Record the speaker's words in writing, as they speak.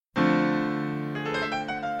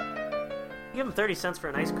Give him 30 cents for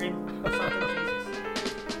an ice cream or something.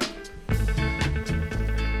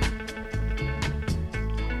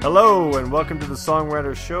 Hello, and welcome to the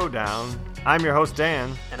Songwriter Showdown. I'm your host,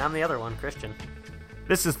 Dan. And I'm the other one, Christian.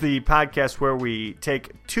 This is the podcast where we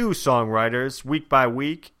take two songwriters week by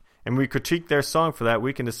week, and we critique their song for that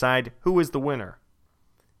week and decide who is the winner.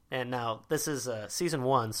 And now, this is season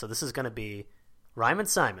 1, so this is going to be Ryman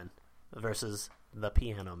Simon versus The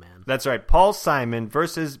Piano Man. That's right, Paul Simon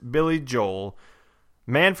versus Billy Joel.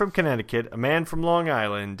 Man from Connecticut, a man from Long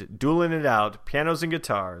Island, dueling it out, pianos and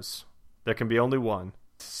guitars. There can be only one.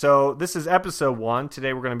 So this is episode 1.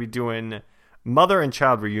 Today we're going to be doing Mother and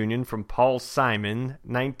Child Reunion from Paul Simon,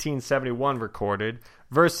 1971 recorded,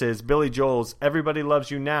 versus Billy Joel's Everybody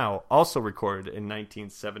Loves You Now, also recorded in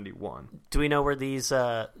 1971. Do we know where these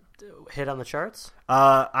hit on the charts?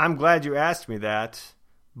 I'm glad you asked me that,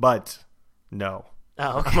 but no.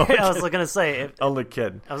 Oh, okay. I was going to say... Only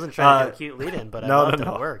kidding. I wasn't trying to do a cute lead-in, but I loved that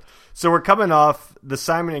it worked. So we're coming off the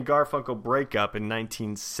Simon and Garfunkel breakup in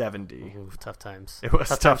 1970. Ooh, tough times. It was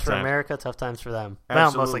tough times for America, tough times for them.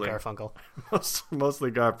 Absolutely. Well, mostly Garfunkel.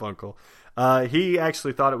 Mostly Garfunkel. He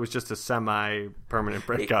actually thought it was just a semi-permanent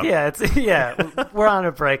breakup. Yeah, we're on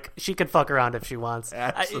a break. She can fuck around if she wants.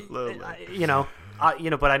 Absolutely.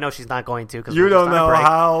 But I know she's not going to. Cause you don't know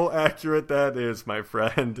how accurate that is, my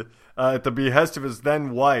friend. At the behest of his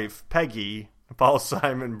then wife, Peggy, Paul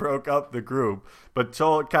Simon broke up the group, but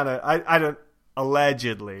told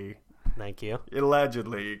allegedly. Thank you.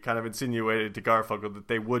 Allegedly, kind of insinuated to Garfunkel that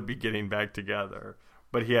they would be getting back together,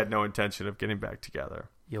 but he had no intention of getting back together.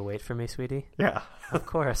 You'll wait for me, sweetie? Yeah. Of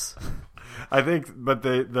course. I think, but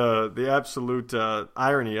the absolute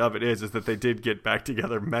irony of it is that they did get back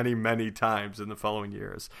together many, many times in the following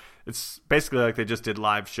years. It's basically like they just did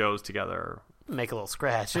live shows together. Make a little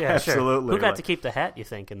scratch. Yeah, absolutely. Sure. Who got to keep the hat, you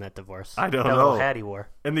think, in that divorce? I don't know. That little hat he wore.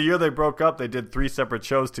 In the year they broke up, they did 3 separate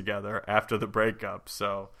shows together after the breakup,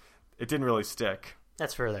 so it didn't really stick.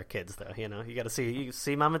 That's for their kids, though. You know, you got to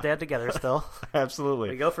see mom and dad together still.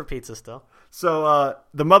 Absolutely. We go for pizza still. So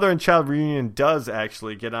the Mother and Child Reunion does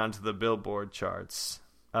actually get onto the Billboard charts,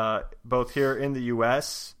 both here in the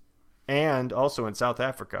U.S. and also in South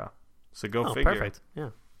Africa. So go figure. Perfect.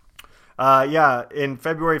 Yeah. In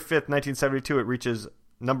February 5th, 1972, it reaches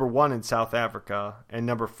number 1 in South Africa and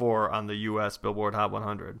number 4 on the U.S. Billboard Hot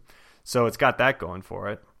 100. So it's got that going for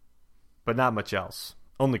it, but not much else.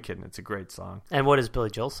 Only kidding. It's a great song. And what is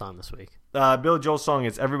Billy Joel's song this week? Billy Joel's song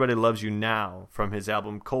is Everybody Loves You Now from his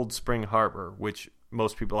album Cold Spring Harbor, which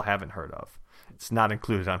most people haven't heard of. It's not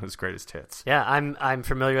included on his greatest hits. Yeah, I'm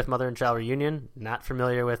familiar with Mother and Child Reunion. Not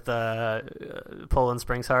familiar with Poland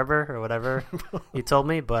Springs Harbor or whatever you told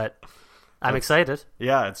me, but I'm excited.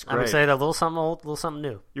 Yeah, it's great. I'm excited. A little something old, a little something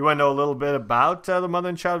new. You want to know a little bit about the Mother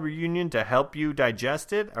and Child Reunion to help you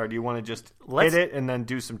digest it, or do you want to just hit it and then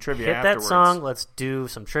do some trivia afterwards? Hit that song. Let's do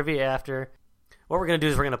some trivia after. What we're going to do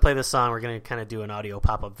is we're going to play this song. We're going to kind of do an audio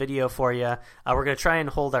pop-up video for you. We're going to try and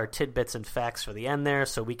hold our tidbits and facts for the end there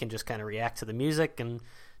so we can just kind of react to the music and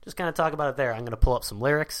just kind of talk about it there. I'm going to pull up some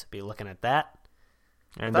lyrics, be looking at that.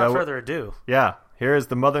 And without further ado. Yeah, here is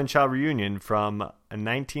the Mother and Child Reunion from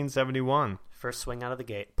 1971. First swing out of the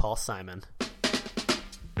gate, Paul Simon.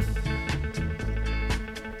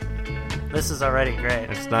 This is already great.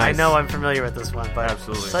 It's nice. I know I'm familiar with this one, but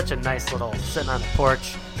absolutely, such a nice little sitting on the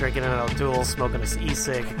porch, drinking an O'Doul, smoking an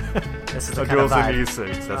e-cig. This is the kind of O'Doul's vibe. and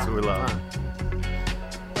e-cigs. That's what we love.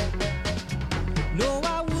 No,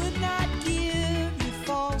 I would not give you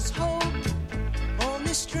false hope on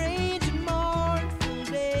this strange and mournful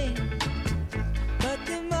day, but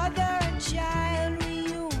the Mother and Child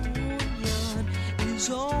Reunion is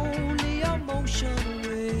only a motion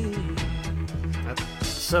away.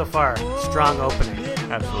 So far, strong opening.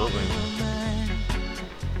 Absolutely.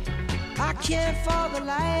 I can't for the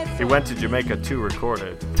life. He went to Jamaica to record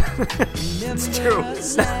it. It's true.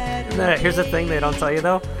 Here's the thing they don't tell you,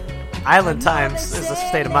 though. Island Times is a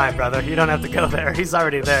state of mind, brother. You don't have to go there. He's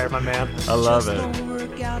already there, my man. I love it.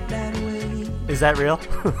 Is that real?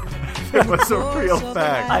 It was a real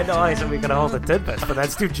fact. I know I said we could hold the tidbits, but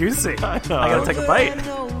that's too juicy. I gotta take a bite.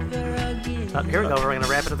 Here we go. We're going to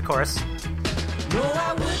wrap it to the chorus. No,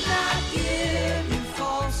 I would not give you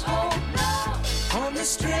false hope on this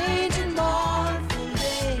strange and mournful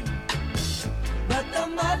day, but the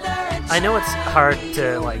Mother and I know it's hard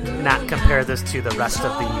to not compare this to the rest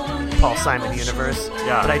of the Paul Simon universe,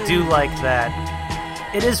 yeah, but I do like that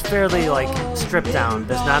it is fairly stripped down.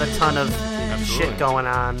 There's not a ton of shit going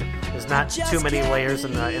on. There's not too many layers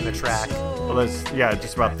in the track. Well, there's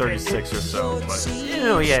just about 36 or so. But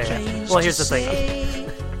yeah. Well, here's the thing.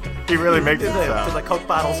 He really makes it The sound. Coke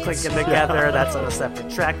bottles clinking together. That's on a separate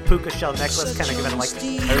track. Puka shell necklace, kind of giving like.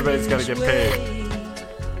 Everybody's got to get paid.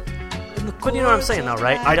 But you know what I'm saying, though,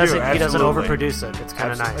 right? I do, He doesn't absolutely. overproduce it. It's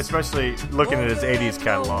kind of nice. Especially looking at his 80s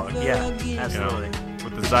catalog. Yeah, You know, absolutely.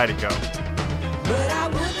 with the Zydeco. But I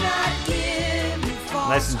would not give you false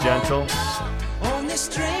Nice and gentle. hope on this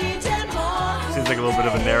strange and mournful Seems like a little bit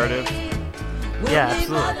of a narrative. Yeah,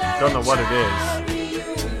 absolutely. Don't know what it is.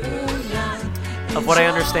 Of what I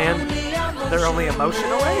understand, they're only emotion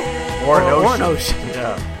away? Or an Or ocean. an ocean.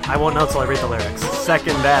 Yeah. I won't know until I read the lyrics.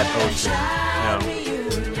 Second that ocean. No.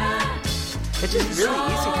 It's just really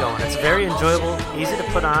easy going. It's very enjoyable, easy to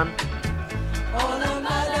put on.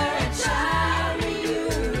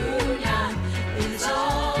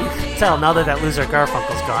 You can tell now that loser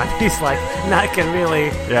Garfunkel's gone. He's like, not can really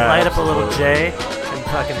Yeah, light up a little absolutely. J and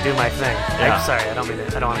fucking do my thing. Yeah. I'm sorry, I don't want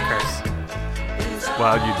to curse.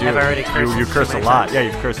 Well, you do. I've already cursed You too curse a many lot. times. Yeah,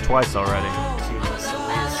 you've cursed twice already. Jesus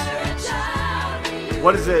Louise.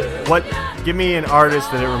 What is it? Give me an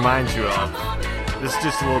artist that it reminds you of. This is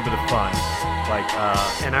just a little bit of fun. Like,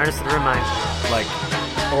 An artist that reminds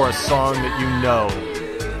me. or a song that you know.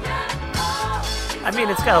 I mean,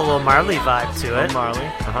 it's got a little Marley vibe to Bob it. Marley.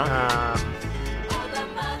 Uh-huh.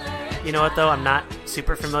 You know what, though? I'm not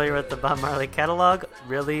super familiar with the Bob Marley catalog.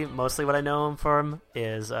 Really, mostly what I know him from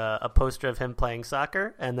is a poster of him playing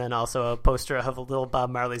soccer, and then also a poster of a little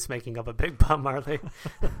Bob Marley's making up a big Bob Marley.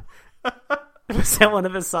 Was that one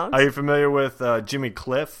of his songs? Are you familiar with Jimmy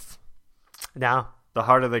Cliff? No. The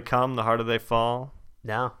harder they come, the harder they fall.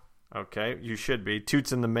 No. Okay, you should be.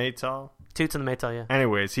 Toots and the Maytall. Toots and the Maytall, yeah.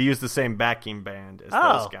 Anyways, he used the same backing band as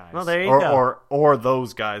Oh, those guys. well, there you or, go. Or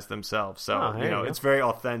those guys themselves. So, Oh, there you go. it's very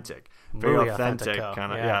authentic. Very Muy authentic authentico,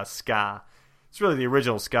 kind of, yeah. ska. It's really the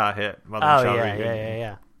original ska hit. Mother Oh, and Child yeah,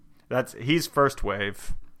 Reunion. yeah. He's first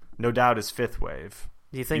wave. No doubt is fifth wave.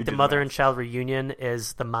 Do you think You the did mother math. and child reunion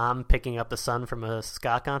is the mom picking up the son from a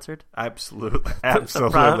ska concert? Absolutely. The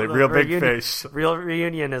Absolutely. Real big reunion- fish. Real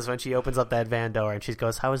reunion is when she opens up that van door and she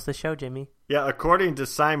goes, "How was the show, Jimmy?" Yeah, according to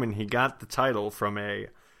Simon, he got the title from a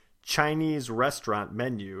Chinese restaurant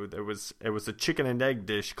menu. It was a chicken and egg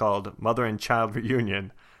dish called Mother and Child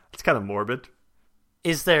Reunion. It's kind of morbid.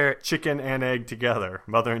 Is there? Chicken and egg together.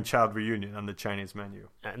 Mother and Child Reunion on the Chinese menu.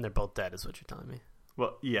 And they're both dead, is what you're telling me.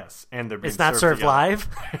 Well, yes, and they're being It's not served together. live.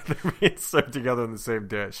 They're being served together in the same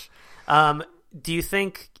dish. Do you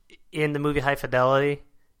think in the movie High Fidelity,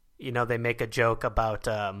 they make a joke about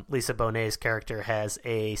Lisa Bonet's character has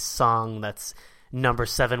a song that's number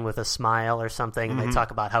 7 with a smile or something, and they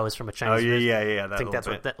talk about how it's from a Mm-hmm. Oh, Chinese. yeah. I think that's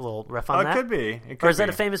bit. what that little riff on Oh, that. it could be. It could Or is that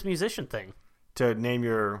be. a famous musician thing? To name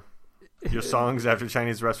your songs after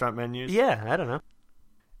Chinese restaurant menus? Yeah, I don't know.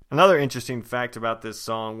 Another interesting fact about this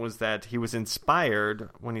song was that he was inspired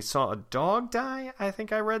when he saw a dog die, I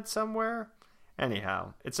think I read somewhere.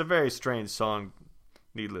 Anyhow, it's a very strange song,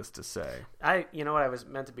 needless to say. You know what I was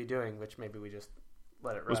meant to be doing, which maybe we just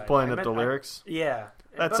let it ride. Was pulling I up meant- the lyrics? Yeah.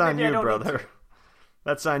 That's But on maybe I you, don't need brother. to.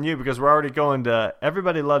 That's on you, because we're already going to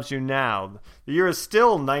Everybody Loves You Now. The year is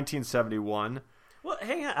still 1971. Well,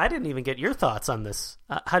 hang on. I didn't even get your thoughts on this.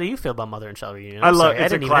 How do you feel about Mother and Child Reunion? I I'm love sorry,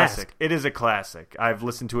 it's a didn't even ask. classic. It is a classic. I've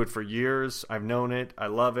listened to it for years. I've known it. I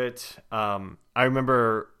love it. I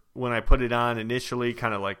remember when I put it on initially,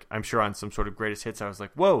 kind of like I'm sure on some sort of greatest hits, I was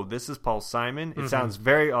like, "Whoa, this is Paul Simon." It sounds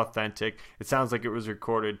very authentic. It sounds like it was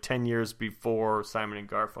recorded 10 years before Simon and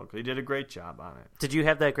Garfunkel. He did a great job on it. Did you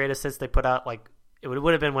have that greatest hits they put out? Like it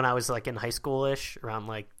would have been when I was like in high school-ish, around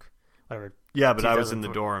like whatever. Yeah, but I was in the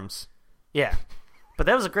 2004. dorms. Yeah, but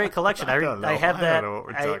that was a great collection. I don't know. I have I that. don't know what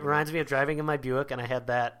we're It talking reminds me of driving in my Buick, and I had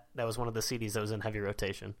that. That was one of the CDs that was in heavy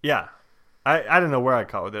rotation. Yeah. I don't know where I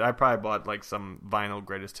caught with it. I probably bought like some vinyl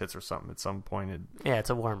greatest hits or something at some point. Yeah, it's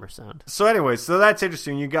a warmer sound. So anyway, so that's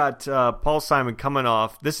interesting. You got Paul Simon coming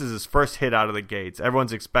off. This is his first hit out of the gates.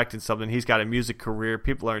 Everyone's expecting something. He's got a music career.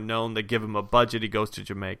 People are known. They give him a budget. He goes to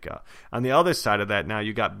Jamaica. On the other side of that now,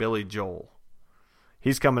 you got Billy Joel.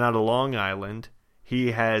 He's coming out of Long Island.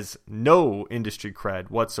 He has no industry cred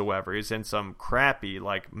whatsoever. He's in some crappy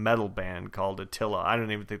like metal band called Attila. I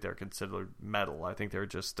don't even think they're considered metal. I think they're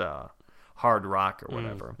just hard rock or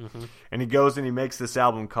whatever. And he goes and he makes this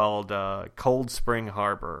album called Cold Spring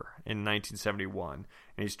Harbor in 1971.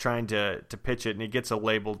 And he's trying to pitch it, and he gets a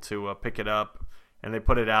label to pick it up, and they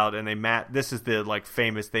put it out, and this is the like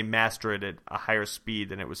famous, they master it at a higher speed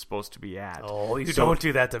than it was supposed to be at. Oh, you So don't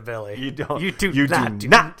do that to Billy. You don't. You do You not do do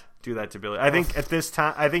not do that to Billy. I think at this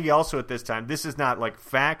time. I think he also at this time. This is not like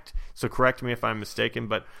fact. So correct me if I'm mistaken.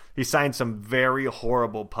 But he signed some very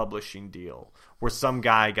horrible publishing deal where some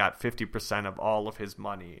guy got 50% of all of his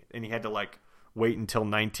money, and he had to like wait until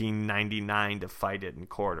 1999 to fight it in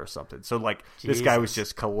court or something. So like this guy was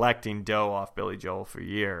just collecting dough off Billy Joel for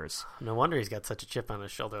years. No wonder he's got such a chip on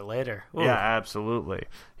his shoulder later. Ooh. Yeah, absolutely.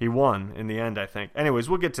 He won in the end, I think. Anyways,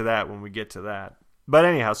 we'll get to that when we get to that. But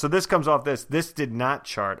anyhow, so this comes off this. This did not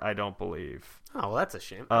chart, I don't believe. Oh, well, that's a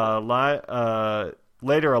shame.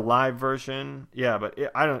 Later, a live version. Yeah, but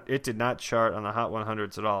it did not chart on the Hot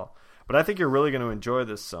 100s at all. But I think you're really going to enjoy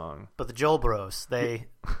this song. But the Joel Bros,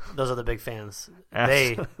 those are the big fans.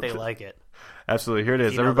 They like it. Absolutely. Here it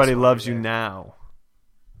is. You know Everybody this one loves right you there. now.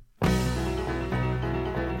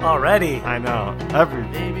 Already. I know.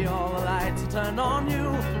 Baby, all the lights are turned on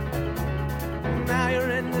you. Now you're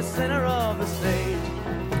in the center of the stage.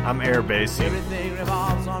 I'm air basing. Everything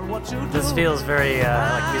revolves on what you do. This feels very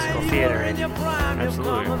like musical theater. In your prime,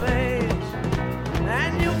 Absolutely. You've come of age.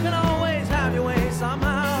 And you can always have your way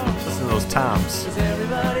somehow. Listen to those toms. 'Cause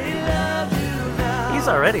everybody loves you now. He's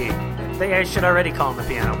already. They should already call him the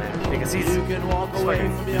Piano Man because he's You can walk away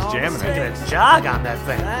fucking- from he's your jamming it. gonna jog on that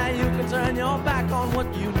thing. You can turn your back on what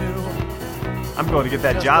you do. I'm going to get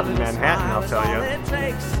that job in Manhattan, I'll tell you.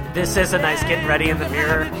 This is a nice getting ready in the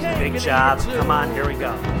mirror. Big job. Come on, here we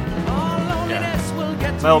go.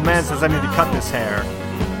 My old man says I need to cut this hair.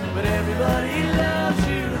 But everybody loves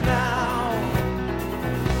you now.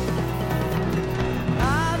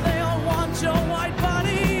 They all want your white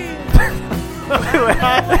body.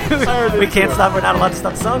 We can't stop. We're not allowed to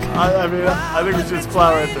stop the song. I mean, I think we should just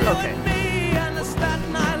plow right through. Okay. Me and the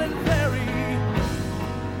Staten Island Ferry.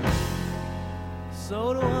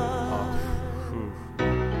 So do I.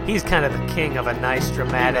 He's kind of the king of a nice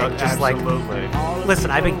dramatic, just Absolutely. like,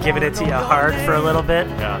 listen, I've been giving it to you hard for a little bit.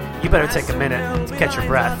 Yeah. You better take a minute to catch your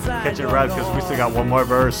breath. Catch your breath because we still got one more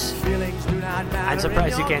verse. Feelings do not matter I'm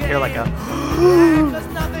surprised you can't hear like a, anymore. 'Cause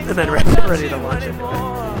nothing's and then ready to launch it.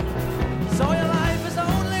 So your life is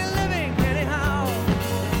only living anyhow.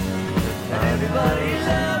 And everybody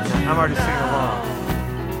loves you. I'm already singing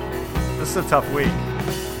along. This is a tough week.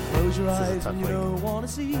 Close your This is a eyes tough when you week. don't want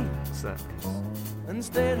to see. What's that? And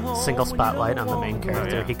stay at home Single when you spotlight don't on the main want to.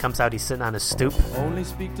 character. yeah. He comes out, he's sitting on his stoop. Only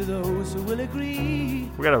speak to those who will agree.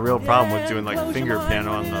 We got a real problem with doing like finger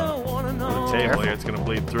piano on the table here. It's going to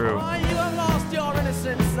bleed through. Why you have lost your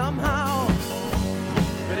innocence somehow.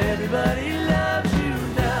 But everybody loves you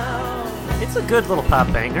now. It's a good little pop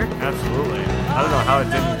banger. Absolutely. I don't know how it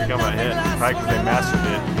didn't become a hit. Probably because they mastered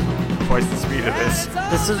it twice the speed of this.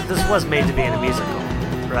 This was made to be in a musical,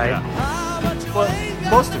 right? Yeah. Well,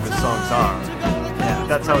 most of his songs are.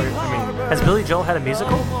 That's how I mean, Has Billy Joel had a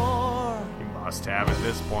musical? he must have at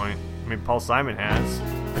this point. I mean, Paul Simon has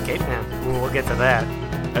The Cape Man. We'll get to that.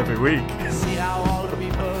 every week. See how all the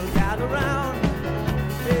people gather around.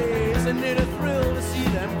 Hey, isn't it a thrill to see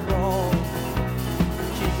them crawl?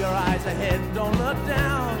 Keep your eyes ahead, don't look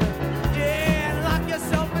down. Yeah, lock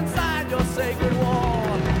yourself inside your sacred wall.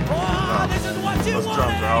 Oh, this is what you Those want.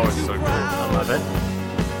 drums are always so good. I love it.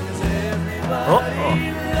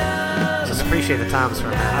 Oh, Just appreciate the toms for a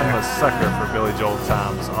minute. I'm a sucker for Billy Joel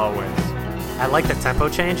toms, always. I like the tempo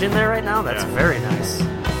change in there right now. That's Yeah. very nice.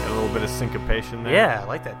 A little bit of syncopation there. Yeah, I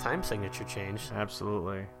like that time signature change.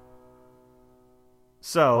 Absolutely.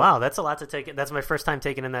 So, Wow, that's a lot to take in. That's my first time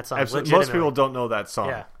taking in that song. absolutely, most legitimately. people don't know that song.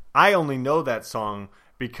 Yeah. I only know that song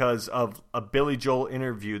because of a Billy Joel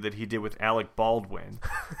interview that he did with Alec Baldwin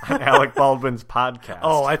on Alec Baldwin's podcast.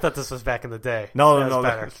 Oh, I thought this was back in the day. no.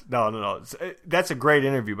 Better. No. That's a great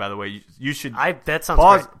interview, by the way. You should That sounds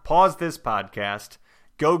great. pause this podcast.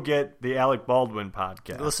 Go get the Alec Baldwin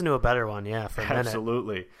podcast. Listen to a better one, yeah, for a minute.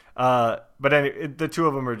 Absolutely. But anyway, the two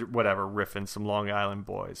of them are whatever riffing some Long Island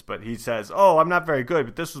boys. But he says, "Oh, I'm not very good,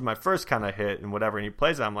 but this was my first kind of hit and whatever." And he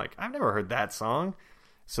plays it. I'm like, I've never heard that song.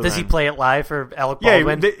 So Does he then- play it live for Alec Yeah,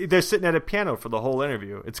 Baldwin? they're sitting at a piano for the whole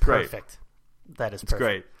interview. It's great. Perfect. That is perfect.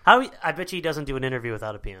 great. I bet you he doesn't do an interview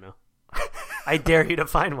without a piano. I dare you to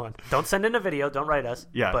find one. Don't send in a video. Don't write us.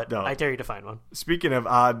 Yeah, but no. I dare you to find one. Speaking of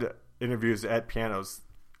odd interviews at pianos,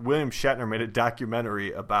 William Shatner made a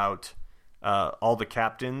documentary about all the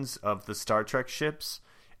captains of the Star Trek ships,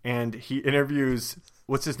 and he interviews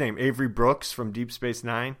what's his name, Avery Brooks from Deep Space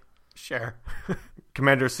Nine, Sure.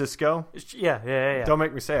 Commander Sisko. Yeah. Don't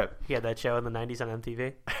make me say it. He had that show in the 90s on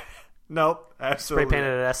MTV. Nope, Spray absolutely.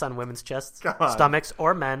 painted an S on women's chests, Come on. stomachs,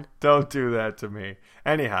 or men. Don't do that to me.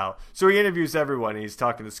 Anyhow, so he interviews everyone. He's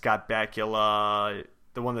talking to Scott Bakula,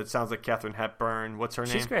 the one that sounds like Katharine Hepburn. What's her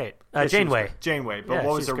name? She's great. Yeah, she Janeway. was great. Janeway. But Yeah,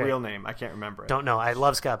 what was she's her great. real name? I can't remember it. Don't know. I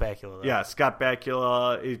love Scott Bakula, though. Yeah, Scott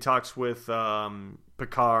Bakula. He talks with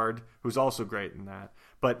Picard, who's also great in that.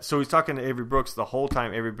 But so he's talking to Avery Brooks the whole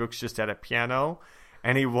time. Avery Brooks just at a piano,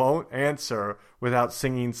 and he won't answer without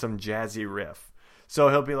singing some jazzy riff. So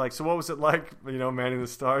he'll be like, so what was it like, manning the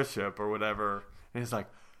Starship or whatever? And he's like,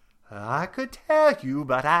 I could tell you,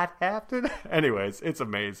 but I'd have to. Anyways, it's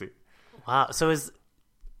amazing. Wow. So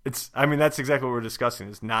that's exactly what we're discussing,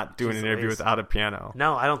 is not doing an interview without a piano.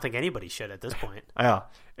 No, I don't think anybody should at this point. Yeah.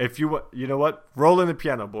 If you know what? Roll in the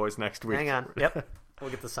piano, boys, next week. Hang on. Yep. We'll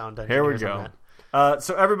get the sound done. Here we go.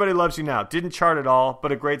 So Everybody Loves You Now didn't chart at all,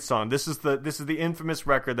 but a great song. This is the infamous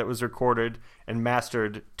record that was recorded and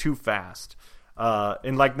mastered too fast.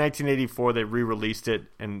 In 1984, they re-released it,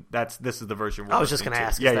 and this is the version we're I was just going to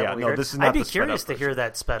ask. Yeah, yeah. No, this is not. I'd be the curious to version. hear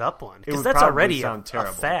that sped up one, It because would that's probably already sound a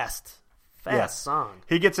terrible. fast song.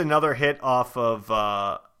 He gets another hit off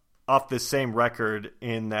this same record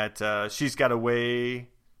in that She's Got a Way.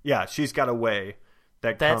 Yeah, She's Got a Way.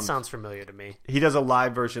 That sounds familiar to me. He does a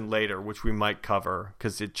live version later, which we might cover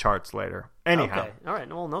because it charts later. Anyhow. Okay. All right.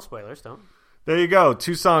 Well, no spoilers. Don't. There you go.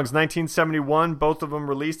 2 songs, 1971, both of them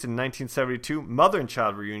released in 1972. Mother and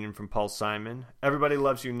Child Reunion from Paul Simon. Everybody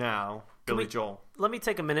Loves You Now, Billy Joel. Let me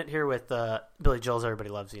take a minute here with Billy Joel's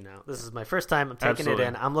Everybody Loves You Now. This is my first time. I'm taking Absolutely. it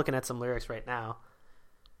in. I'm looking at some lyrics right now.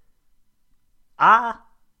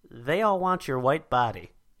 They all want your white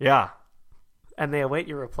body, Yeah. and they await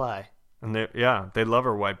your reply. And they love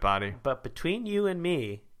her white body. But between you and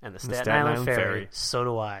me and the And the Staten Staten Island Island Ferry, Ferry. so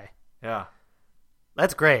do I. Yeah.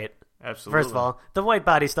 That's great. Absolutely. First of all, the white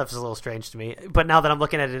body stuff is a little strange to me. But now that I'm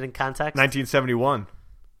looking at it in context, 1971.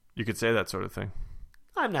 You could say that sort of thing.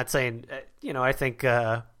 I'm not saying, I think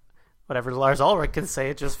whatever Lars Ulrich can say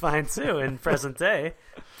it just fine too in present day.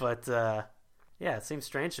 But it seems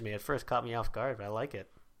strange to me. At first caught me off guard, but I like it.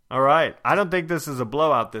 All right. I don't think this is a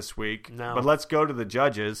blowout this week. No. But let's go to the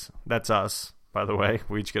judges. That's us, by the way.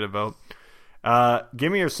 We each get a vote.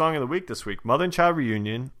 Give me your song of the week this week. Mother and Child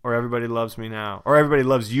Reunion or Everybody Loves Me Now. Or Everybody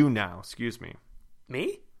Loves You Now. Excuse me.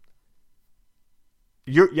 Me?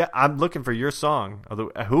 I'm looking for your song.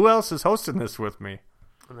 Who else is hosting this with me?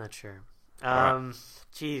 I'm not sure. right.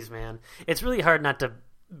 Jeez, man. It's really hard not to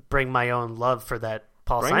bring my own love for that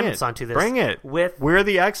Paul Simon song to this. Bring it. We're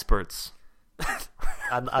the experts.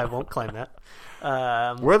 I won't claim that.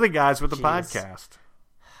 We're the guys with the Jeez. podcast.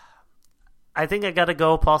 I think I got to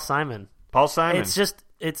go Paul Simon. Paul Simon.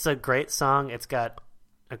 It's a great song. It's got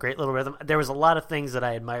a great little rhythm. There was a lot of things that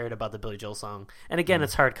I admired about the Billy Joel song. And again,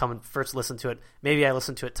 it's hard coming first listen to it. Maybe I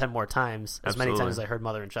listened to it 10 more times, as many times as I heard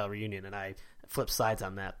Mother and Child Reunion, and I flipped sides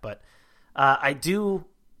on that. But I do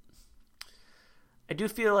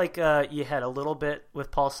feel like you had a little bit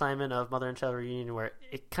with Paul Simon of Mother and Child Reunion where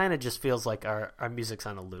it kind of just feels like our music's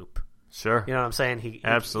on a loop. Sure. You know what I'm saying? He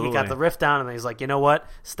Absolutely. He got the riff down, and then he's like, you know what?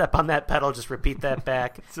 Step on that pedal, just repeat that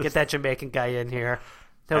back. Get that Jamaican guy in here.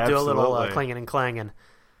 He'll do a little clinging and clanging.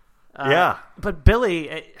 Yeah. But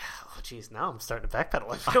Billy, now I'm starting to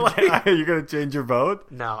backpedal. I feel like. You're going to change your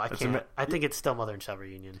vote? No, I can't. I think it's still Mother and Child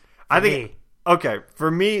Reunion.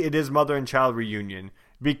 For me, it is Mother and Child Reunion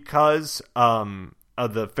because of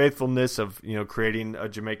the faithfulness of creating a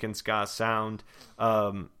Jamaican ska sound.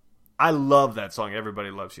 I love that song. Everybody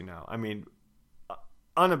Loves You Now. I mean,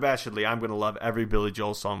 unabashedly, I'm going to love every Billy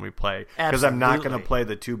Joel song we play because I'm not going to play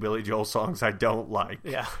the 2 Billy Joel songs I don't like.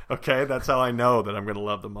 Yeah. Okay, that's how I know that I'm going to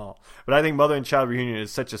love them all. But I think Mother and Child Reunion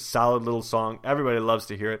is such a solid little song. Everybody loves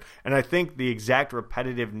to hear it, and I think the exact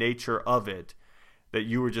repetitive nature of it that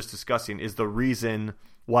you were just discussing is the reason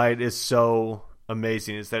why it is so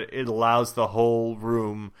amazing. Is that it allows the whole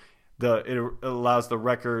room. It allows the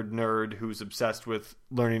record nerd who's obsessed with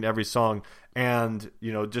learning every song and,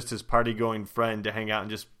 just his party-going friend to hang out and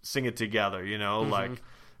just sing it together, like,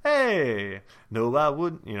 hey, no, I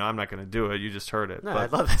wouldn't. I'm not going to do it. You just heard it. No, I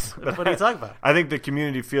love it. What are you talking about? I think the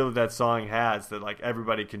community feel that song has, that, like,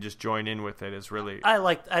 everybody can just join in with it is really... I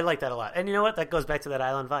like that a lot. And you know what? That goes back to that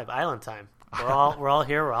island vibe. Island time. We're all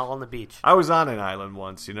here. We're all on the beach. I was on an island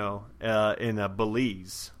once, in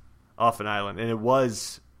Belize, off an island, and it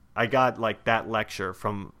was... I got like that lecture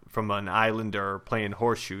from an islander playing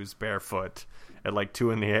horseshoes barefoot at like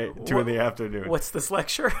 2 in the afternoon. What's this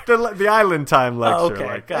lecture? The island time lecture. Oh, okay,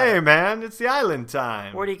 like, got hey it. man, it's the island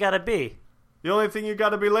time. Where do you gotta be? The only thing you got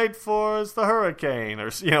to be late for is the hurricane,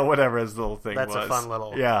 or whatever his little thing was. That's a fun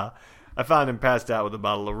little. Yeah, I found him passed out with a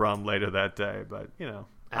bottle of rum later that day, but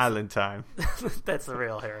island time. That's the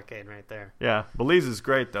real hurricane right there. Yeah, Belize is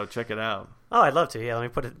great though. Check it out. Oh, I'd love to. Yeah, let me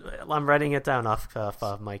put it. I'm writing it down off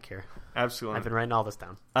mic here. Absolutely. I've been writing all this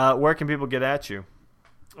down. Where can people get at you?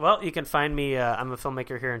 Well, you can find me. I'm a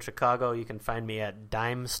filmmaker here in Chicago. You can find me at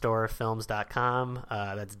dimestorefilms.com.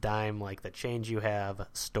 That's dime like the change you have,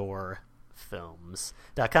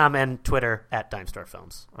 storefilms.com, and Twitter at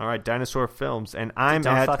dimestorefilms. All right, Dinosaur Films, and I'm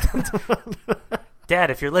Don't at.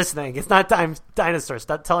 Dad, if you're listening, it's not Dinosaur.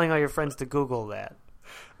 Stop telling all your friends to Google that.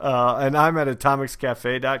 And I'm at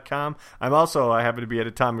atomicscafe.com. I happen to be at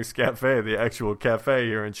Atomics Cafe, the actual cafe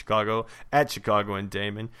here in Chicago, at Chicago and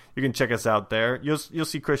Damon. You can check us out there. You'll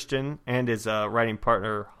see Christian and his writing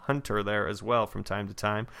partner Hunter there as well from time to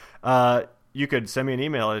time. You could send me an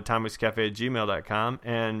email at atomicscafe@gmail.com,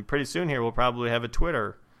 and pretty soon here we'll probably have a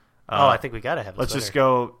Twitter. I think we got to have a Let's Twitter. just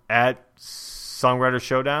go at Songwriter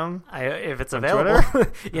Showdown. If it's on available.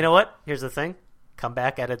 You know what? Here's the thing. Come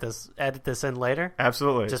back, edit this in later.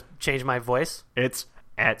 Absolutely. Just change my voice. It's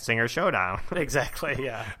at Singer Showdown. Exactly,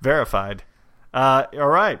 yeah. Verified. All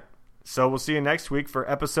right. So we'll see you next week for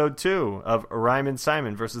episode 2 of Ryman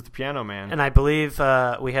Simon versus the Piano Man. And I believe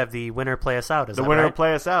we have the winner play us out. Is the that winner right? will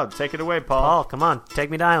play us out. Take it away, Paul. Paul, come on. Take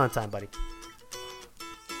me to Island Time, buddy.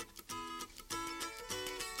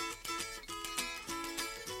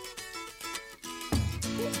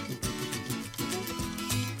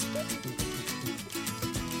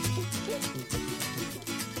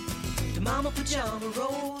 The mama pajama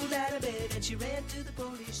rolled out of bed and she ran to the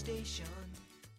police station.